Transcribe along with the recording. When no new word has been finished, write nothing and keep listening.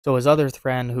So his other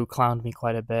friend, who clowned me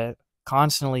quite a bit,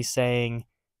 constantly saying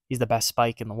he's the best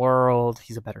Spike in the world.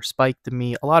 He's a better Spike than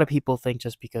me. A lot of people think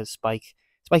just because Spike's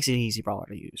an easy brawler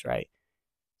to use, right?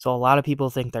 So a lot of people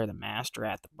think they're the master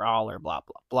at the brawler, blah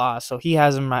blah blah. So he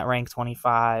has him at rank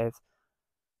 25.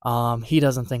 He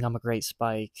doesn't think I'm a great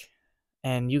Spike.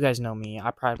 And you guys know me.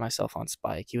 I pride myself on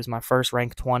Spike. He was my first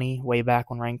rank 20 way back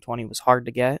when rank 20 was hard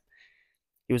to get.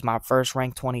 He was my first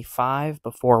rank 25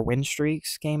 before win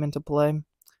streaks came into play.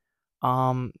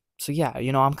 So yeah,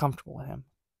 I'm comfortable with him.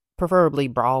 Preferably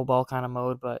brawl ball kind of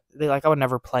mode, but I would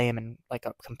never play him in like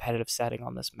a competitive setting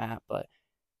on this map, but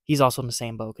he's also in the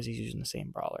same boat because he's using the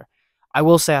same brawler. I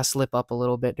will say I slip up a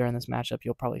little bit during this matchup.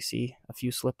 You'll probably see a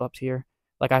few slip ups here.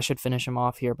 Like I should finish him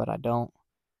off here, but I don't.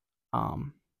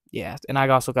 Um, yeah, and I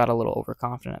also got a little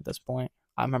overconfident at this point.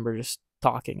 I remember just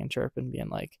talking and chirping, being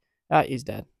like, "Ah, he's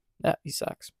dead. Yeah, he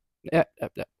sucks. Yeah,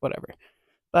 whatever."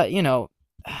 But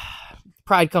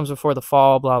pride comes before the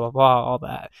fall. Blah blah blah, all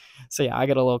that. So yeah, I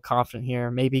get a little confident here.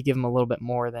 Maybe give him a little bit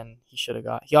more than he should have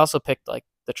got. He also picked like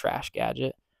the trash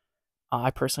gadget.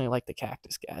 I personally like the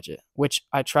cactus gadget, which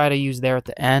I try to use there at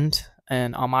the end.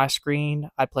 And on my screen,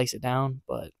 I place it down,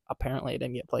 but apparently it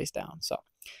didn't get placed down. So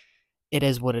it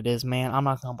is what it is, man. I'm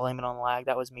not gonna blame it on lag.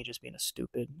 That was me just being a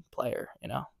stupid player,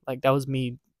 Like that was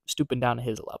me stooping down to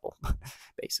his level,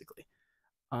 basically.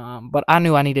 But I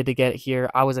knew I needed to get it here.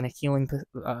 I was in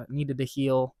a needed to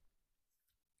heal.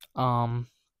 Um,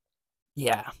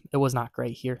 yeah, it was not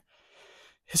great here.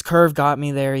 His curve got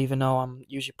me there, even though I'm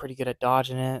usually pretty good at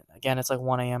dodging it. Again, it's like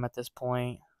 1 a.m. at this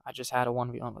point. I just had a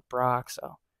 1v1 with Brock,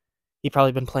 so he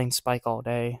probably been playing Spike all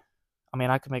day. I mean,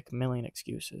 I could make a million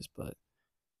excuses, but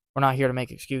we're not here to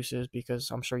make excuses because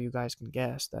I'm sure you guys can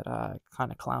guess that I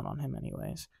kind of clown on him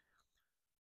anyways.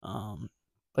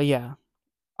 But yeah,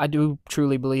 I do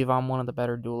truly believe I'm one of the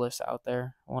better duelists out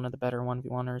there, one of the better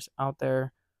 1v1ers out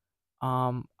there.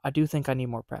 I do think I need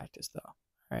more practice though,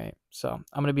 right? So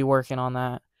I'm going to be working on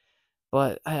that.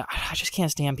 But I just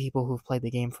can't stand people who've played the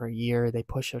game for a year. They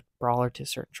push a brawler to a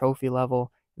certain trophy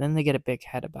level, and then they get a big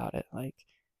head about it. Like,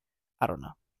 I don't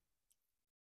know.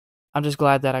 I'm just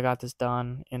glad that I got this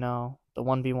done. The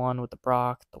 1v1 with the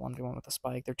Brock, the 1v1 with the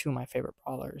Spike. They're two of my favorite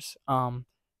brawlers. I'm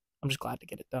just glad to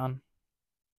get it done.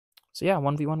 So yeah,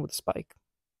 1v1 with the Spike.